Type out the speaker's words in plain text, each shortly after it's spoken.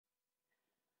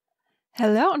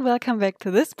Hello and welcome back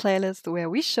to this playlist where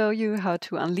we show you how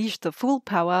to unleash the full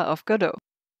power of Godot.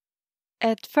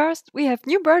 At first, we have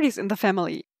new birdies in the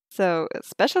family, so a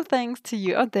special thanks to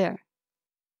you out there.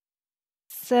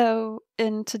 So,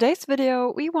 in today's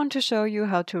video, we want to show you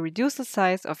how to reduce the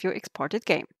size of your exported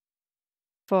game.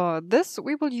 For this,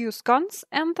 we will use Scons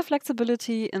and the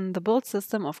flexibility in the build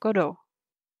system of Godot.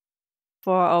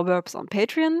 For our verbs on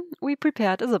Patreon, we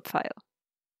prepared a zip file.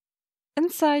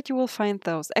 Inside you will find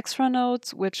those extra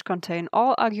nodes which contain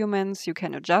all arguments you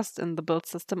can adjust in the build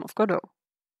system of Godot.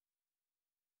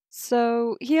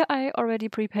 So here I already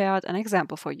prepared an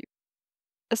example for you.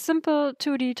 A simple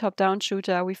 2D top-down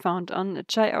shooter we found on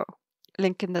itch.io,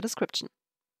 link in the description.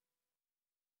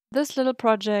 This little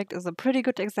project is a pretty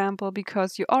good example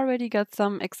because you already got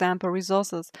some example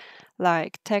resources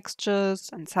like textures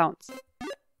and sounds.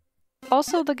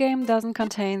 Also, the game doesn't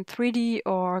contain 3D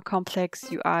or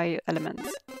complex UI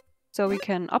elements, so we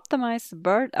can optimize the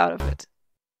bird out of it.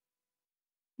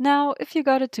 Now, if you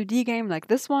got a 2D game like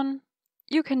this one,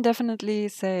 you can definitely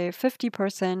save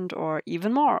 50% or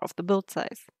even more of the build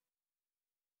size.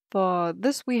 For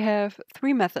this we have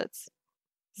three methods: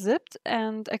 zipped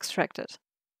and extracted.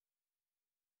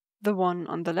 The one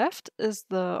on the left is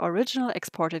the original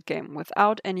exported game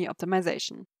without any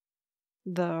optimization.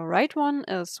 The right one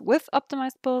is with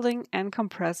optimized building and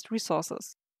compressed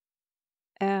resources.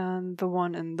 And the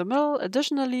one in the middle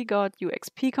additionally got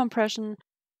UXP compression,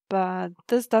 but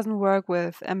this doesn't work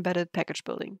with embedded package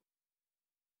building.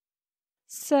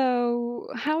 So,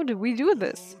 how do we do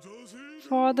this?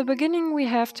 For the beginning, we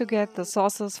have to get the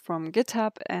sources from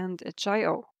GitHub and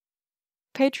itch.io.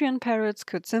 Patreon parrots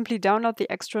could simply download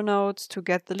the extra nodes to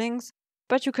get the links,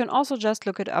 but you can also just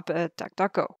look it up at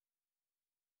DuckDuckGo.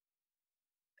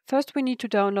 First, we need to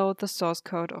download the source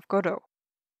code of Godot.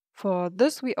 For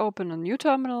this, we open a new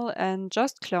terminal and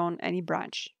just clone any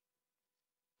branch.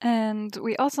 And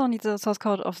we also need the source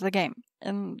code of the game,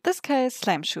 in this case,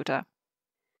 Slime Shooter.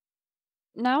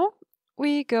 Now,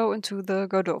 we go into the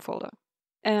Godot folder.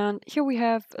 And here we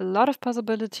have a lot of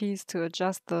possibilities to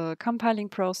adjust the compiling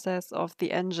process of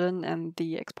the engine and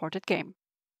the exported game.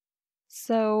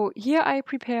 So here I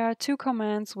prepare two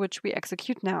commands which we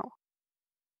execute now.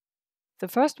 The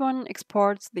first one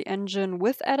exports the engine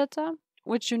with editor,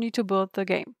 which you need to build the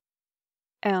game.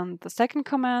 And the second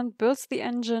command builds the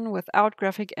engine without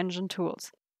graphic engine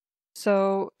tools.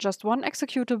 So just one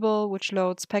executable which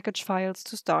loads package files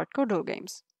to start Godot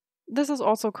games. This is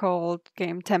also called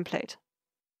game template.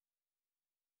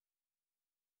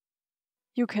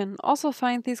 You can also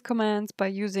find these commands by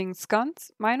using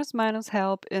scons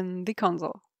 --help in the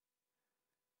console.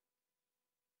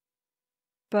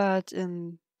 But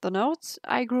in the notes,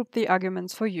 I grouped the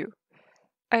arguments for you.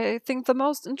 I think the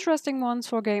most interesting ones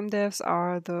for game devs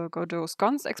are the Godot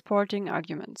scons exporting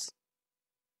arguments.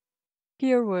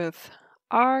 Here with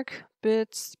arg,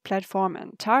 bits, platform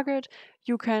and target,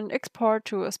 you can export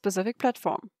to a specific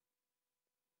platform.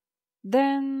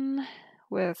 Then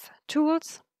with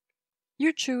tools,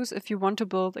 you choose if you want to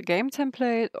build a game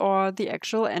template or the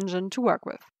actual engine to work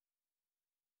with.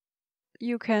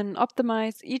 You can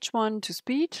optimize each one to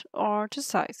speed or to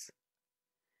size.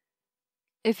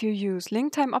 If you use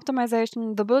link time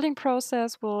optimization, the building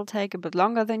process will take a bit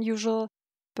longer than usual,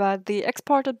 but the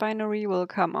exported binary will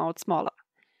come out smaller.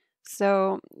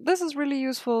 So this is really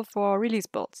useful for release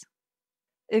builds.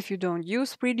 If you don't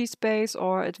use 3D space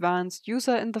or advanced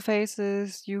user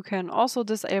interfaces, you can also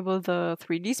disable the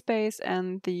 3D space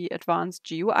and the advanced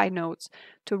GUI nodes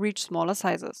to reach smaller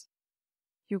sizes.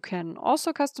 You can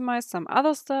also customize some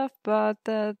other stuff, but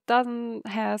that doesn't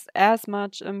have as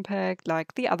much impact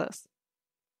like the others.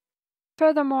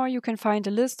 Furthermore, you can find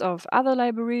a list of other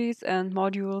libraries and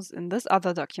modules in this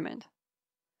other document.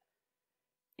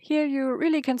 Here you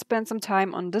really can spend some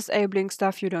time on disabling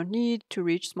stuff you don't need to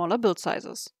reach smaller build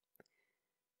sizes.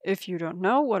 If you don't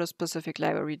know what a specific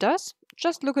library does,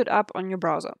 just look it up on your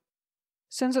browser.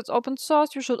 Since it's open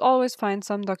source, you should always find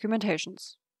some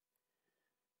documentations.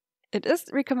 It is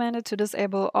recommended to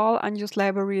disable all unused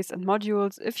libraries and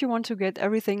modules if you want to get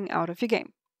everything out of your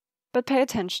game. But pay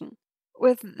attention.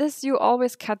 With this, you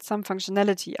always cut some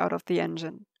functionality out of the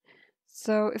engine.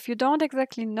 So if you don't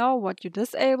exactly know what you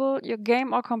disable, your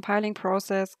game or compiling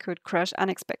process could crash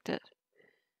unexpected.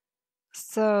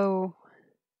 So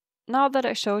now that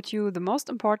I showed you the most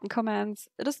important commands,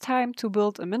 it is time to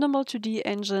build a minimal 2D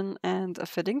engine and a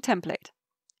fitting template.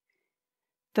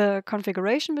 The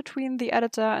configuration between the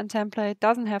editor and template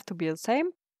doesn't have to be the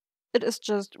same. It is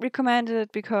just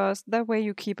recommended because that way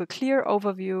you keep a clear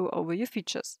overview over your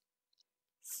features.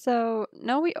 So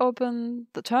now we open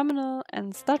the terminal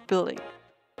and start building.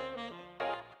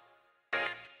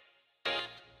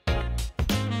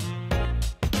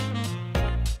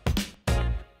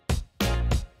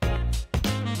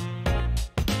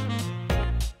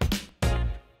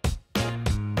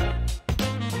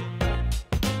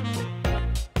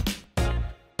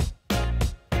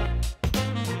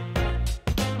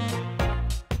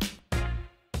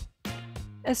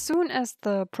 As soon as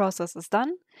the process is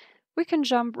done, we can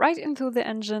jump right into the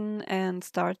engine and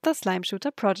start the Slime Shooter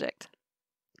project.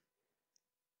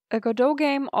 A Godot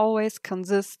game always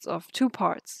consists of two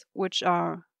parts, which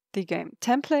are the game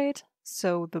template,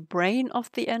 so the brain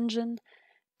of the engine,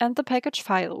 and the package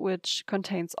file, which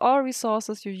contains all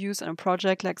resources you use in a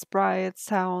project like sprites,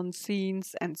 sounds,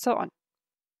 scenes, and so on.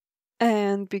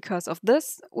 And because of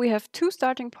this, we have two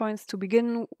starting points to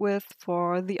begin with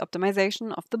for the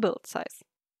optimization of the build size.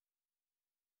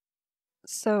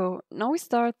 So now we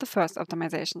start the first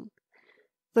optimization.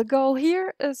 The goal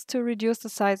here is to reduce the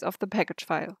size of the package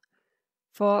file.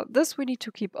 For this, we need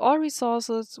to keep all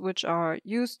resources which are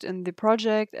used in the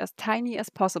project as tiny as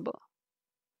possible.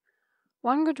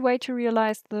 One good way to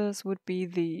realize this would be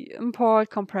the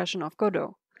import compression of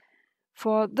Godot.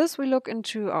 For this, we look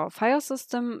into our file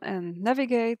system and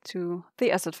navigate to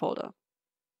the asset folder.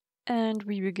 And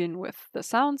we begin with the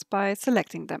sounds by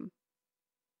selecting them.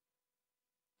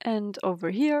 And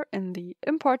over here in the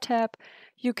Import tab,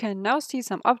 you can now see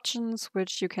some options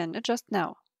which you can adjust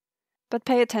now. But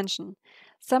pay attention,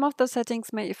 some of the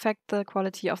settings may affect the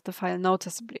quality of the file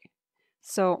noticeably.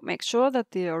 So make sure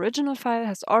that the original file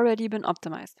has already been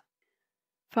optimized.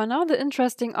 For now, the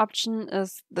interesting option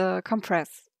is the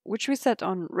compress, which we set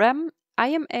on RAM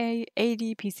IMA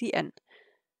ADPCN.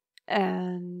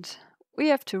 And we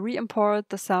have to re-import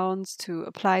the sounds to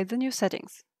apply the new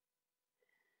settings.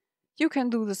 You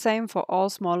can do the same for all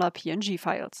smaller PNG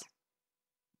files.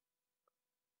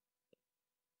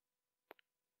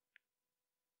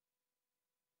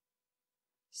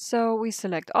 So we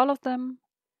select all of them,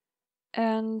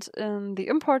 and in the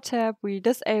Import tab we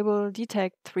disable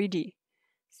Detect 3D.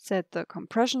 Set the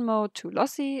compression mode to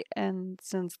lossy, and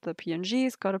since the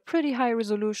PNGs got a pretty high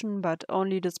resolution but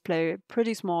only display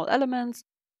pretty small elements,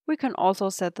 we can also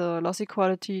set the lossy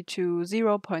quality to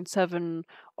 0.7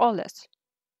 or less.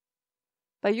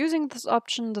 By using this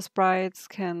option, the sprites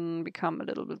can become a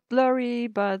little bit blurry,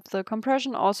 but the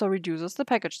compression also reduces the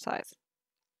package size.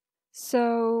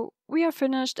 So we are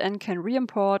finished and can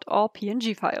re-import all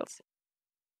PNG files.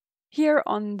 Here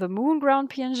on the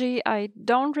Moonground PNG, I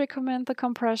don't recommend the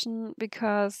compression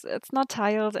because it's not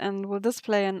tiled and will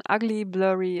display an ugly,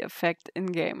 blurry effect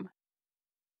in-game.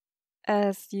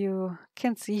 As you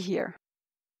can see here,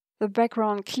 the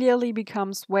background clearly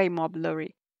becomes way more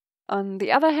blurry. On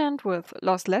the other hand, with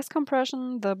lossless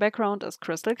compression, the background is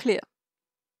crystal clear.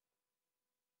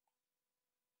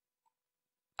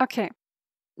 Okay,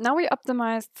 now we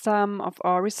optimized some of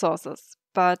our resources,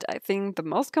 but I think the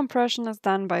most compression is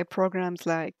done by programs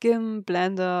like GIMP,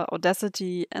 Blender,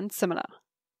 Audacity, and similar.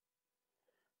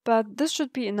 But this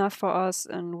should be enough for us,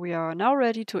 and we are now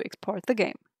ready to export the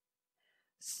game.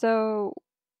 So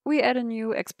we add a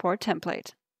new export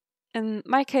template, in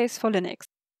my case for Linux.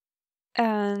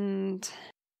 And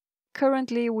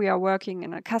currently we are working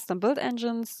in a custom build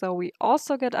engine, so we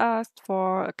also get asked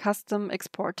for a custom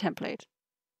export template.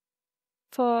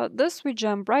 For this, we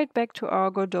jump right back to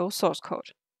our Godot source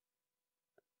code.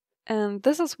 And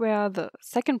this is where the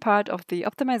second part of the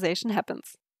optimization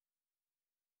happens.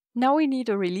 Now we need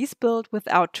a release build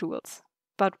without tools,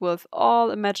 but with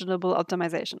all imaginable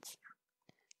optimizations.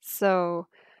 So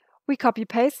we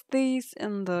copy-paste these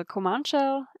in the command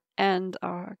shell, and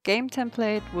our game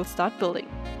template will start building.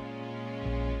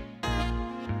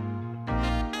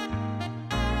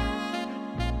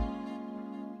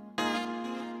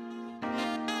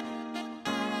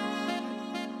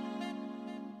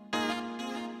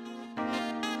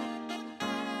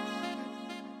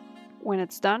 When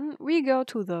it's done, we go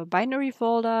to the binary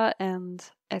folder, and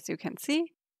as you can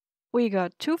see, we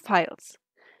got two files.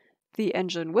 The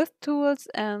engine with tools,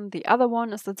 and the other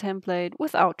one is the template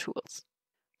without tools.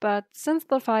 But since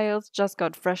the files just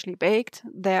got freshly baked,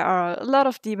 there are a lot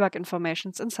of debug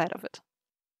informations inside of it.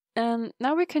 And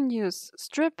now we can use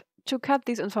strip to cut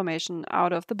these information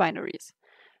out of the binaries,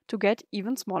 to get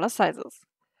even smaller sizes.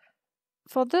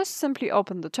 For this, simply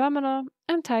open the terminal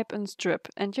and type in strip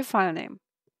and your file name.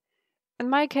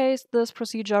 In my case, this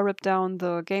procedure ripped down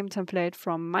the game template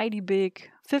from mighty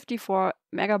big 54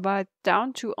 MB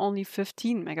down to only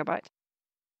 15 MB.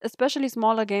 Especially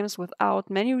smaller games without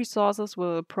many resources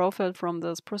will profit from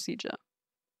this procedure.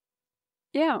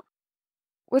 Yeah.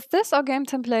 With this, our game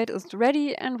template is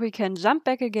ready and we can jump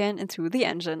back again into the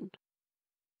engine.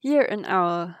 Here in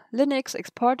our Linux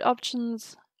export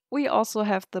options, we also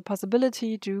have the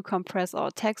possibility to compress our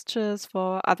textures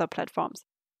for other platforms.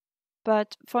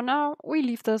 But for now, we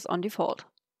leave this on default.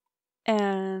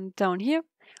 And down here,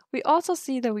 we also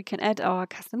see that we can add our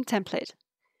custom template.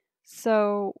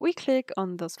 So we click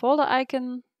on this folder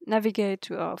icon, navigate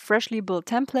to our freshly built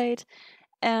template,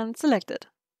 and select it.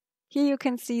 Here you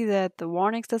can see that the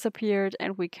warnings disappeared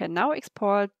and we can now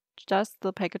export just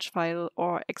the package file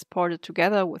or export it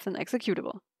together with an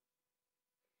executable.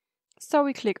 So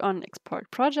we click on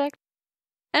Export Project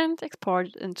and export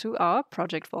it into our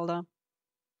project folder.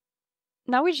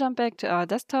 Now we jump back to our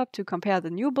desktop to compare the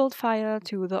new build file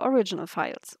to the original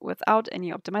files without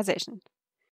any optimization.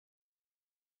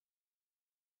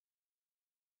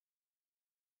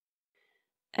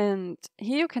 And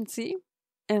here you can see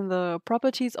in the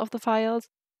properties of the files,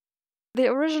 the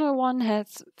original one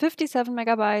has 57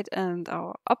 MB and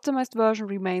our optimized version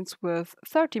remains with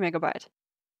 30 MB.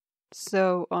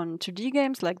 So on 2D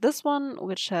games like this one,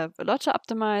 which have a lot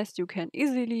optimized, you can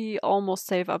easily almost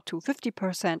save up to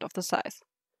 50% of the size.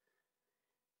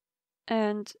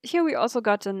 And here we also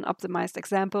got an optimized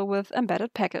example with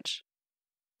embedded package.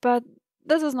 But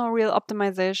this is no real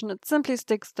optimization, it simply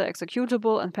sticks the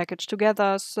executable and package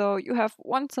together, so you have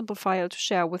one simple file to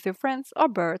share with your friends or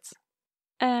birds.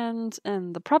 And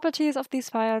in the properties of these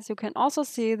files, you can also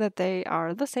see that they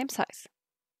are the same size.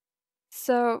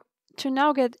 So to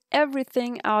now get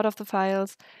everything out of the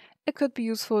files, it could be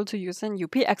useful to use an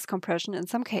UPX compression in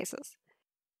some cases.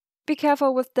 Be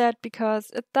careful with that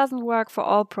because it doesn't work for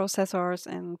all processors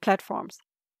and platforms.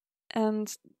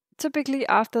 And typically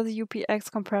after the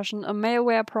UPX compression, a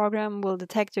malware program will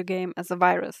detect your game as a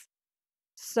virus.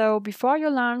 So before you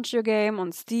launch your game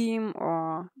on Steam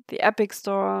or the Epic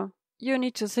Store, you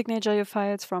need to signature your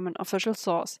files from an official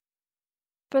source.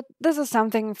 But this is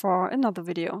something for another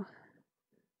video.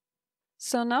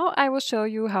 So now I will show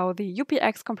you how the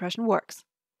UPX compression works.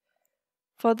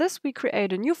 For this we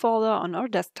create a new folder on our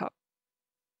desktop.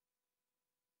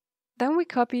 Then we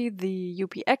copy the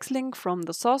UPX link from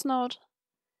the source node.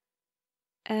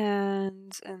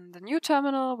 And in the new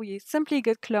terminal we simply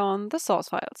git clone the source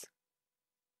files.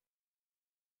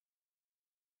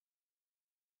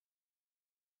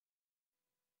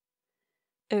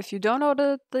 If you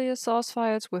downloaded the source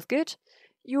files with Git,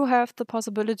 you have the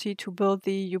possibility to build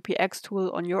the UPX tool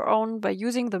on your own by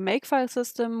using the makefile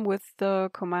system with the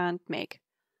command make.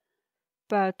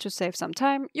 But to save some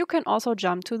time, you can also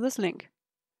jump to this link.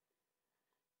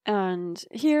 And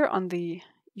here on the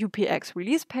UPX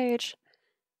release page,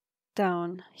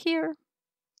 down here,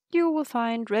 you will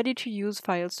find ready-to-use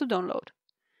files to download.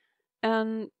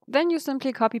 And then you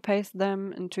simply copy-paste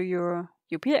them into your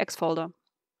UPX folder.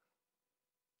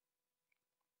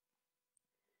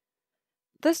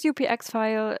 This UPX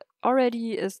file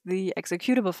already is the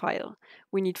executable file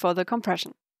we need for the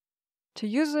compression. To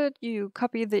use it, you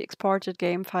copy the exported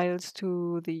game files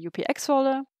to the UPX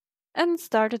folder and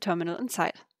start a terminal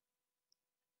inside.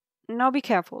 Now be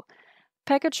careful.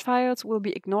 Package files will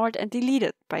be ignored and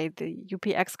deleted by the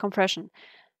UPX compression,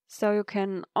 so you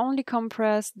can only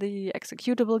compress the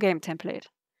executable game template.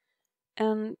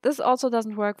 And this also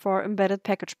doesn't work for embedded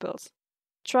package builds.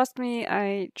 Trust me,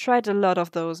 I tried a lot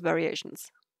of those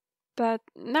variations. But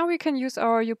now we can use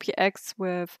our UPX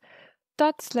with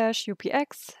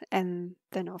 ./UPX and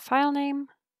then our file name,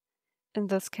 in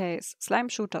this case slime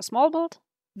shooter small build,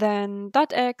 then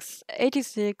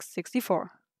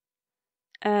 .x8664.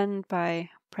 And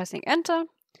by pressing enter,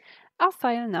 our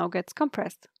file now gets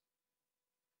compressed.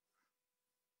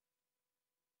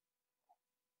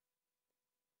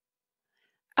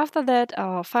 After that,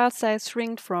 our file size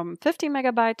shrinked from 50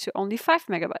 MB to only 5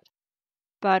 MB.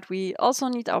 But we also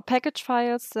need our package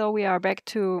files, so we are back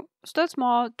to still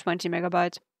small 20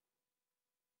 MB.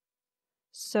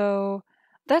 So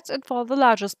that's it for the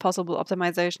largest possible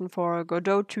optimization for a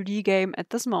Godot 2D game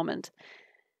at this moment.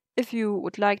 If you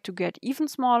would like to get even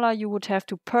smaller, you would have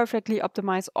to perfectly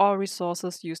optimize all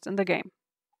resources used in the game.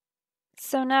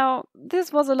 So now,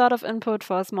 this was a lot of input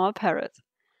for a small parrot.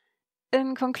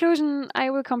 In conclusion, I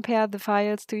will compare the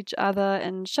files to each other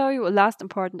and show you a last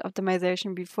important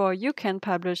optimization before you can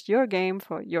publish your game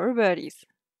for your birdies.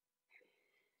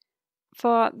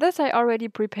 For this I already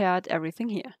prepared everything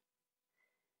here.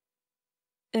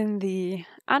 In the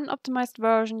unoptimized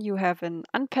version you have an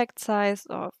unpacked size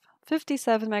of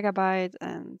 57 MB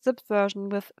and zipped version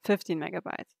with 15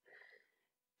 MB.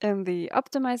 In the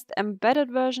optimized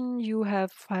embedded version, you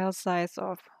have file size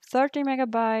of 30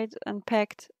 MB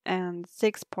unpacked and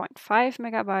 6.5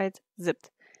 MB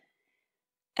zipped.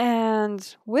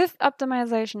 And with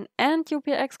optimization and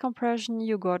UPX compression,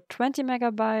 you got 20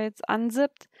 MB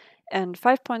unzipped and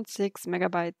 5.6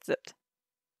 MB zipped.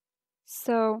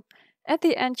 So at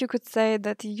the end, you could say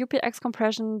that the UPX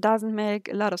compression doesn't make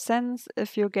a lot of sense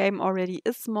if your game already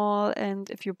is small and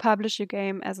if you publish your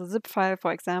game as a zip file,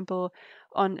 for example,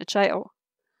 on itch.io.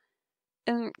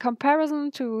 In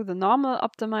comparison to the normal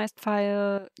optimized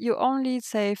file, you only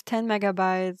save 10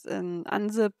 megabytes in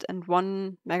unzipped and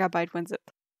 1 megabyte when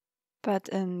zipped. But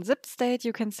in zipped state,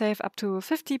 you can save up to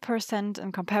 50%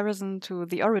 in comparison to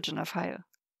the original file.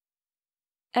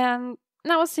 And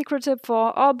now a secret tip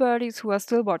for all birdies who are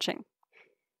still watching.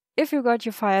 If you got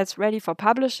your files ready for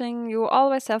publishing, you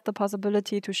always have the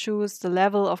possibility to choose the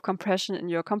level of compression in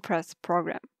your compress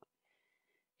program.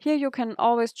 Here you can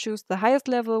always choose the highest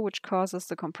level, which causes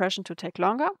the compression to take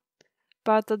longer,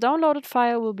 but the downloaded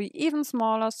file will be even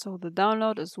smaller, so the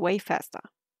download is way faster.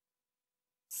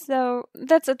 So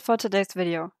that's it for today's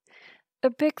video. A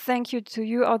big thank you to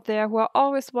you out there who are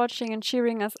always watching and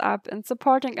cheering us up and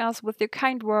supporting us with your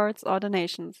kind words or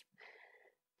donations.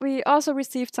 We also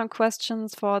received some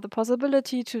questions for the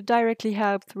possibility to directly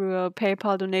help through a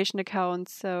PayPal donation account,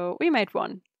 so we made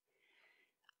one.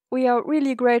 We are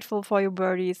really grateful for you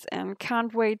birdies and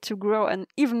can't wait to grow an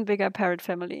even bigger parrot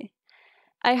family.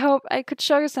 I hope I could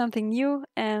show you something new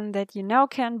and that you now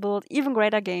can build even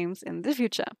greater games in the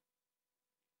future.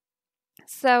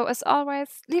 So, as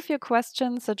always, leave your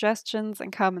questions, suggestions,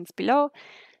 and comments below,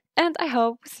 and I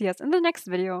hope to see us in the next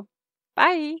video.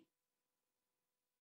 Bye!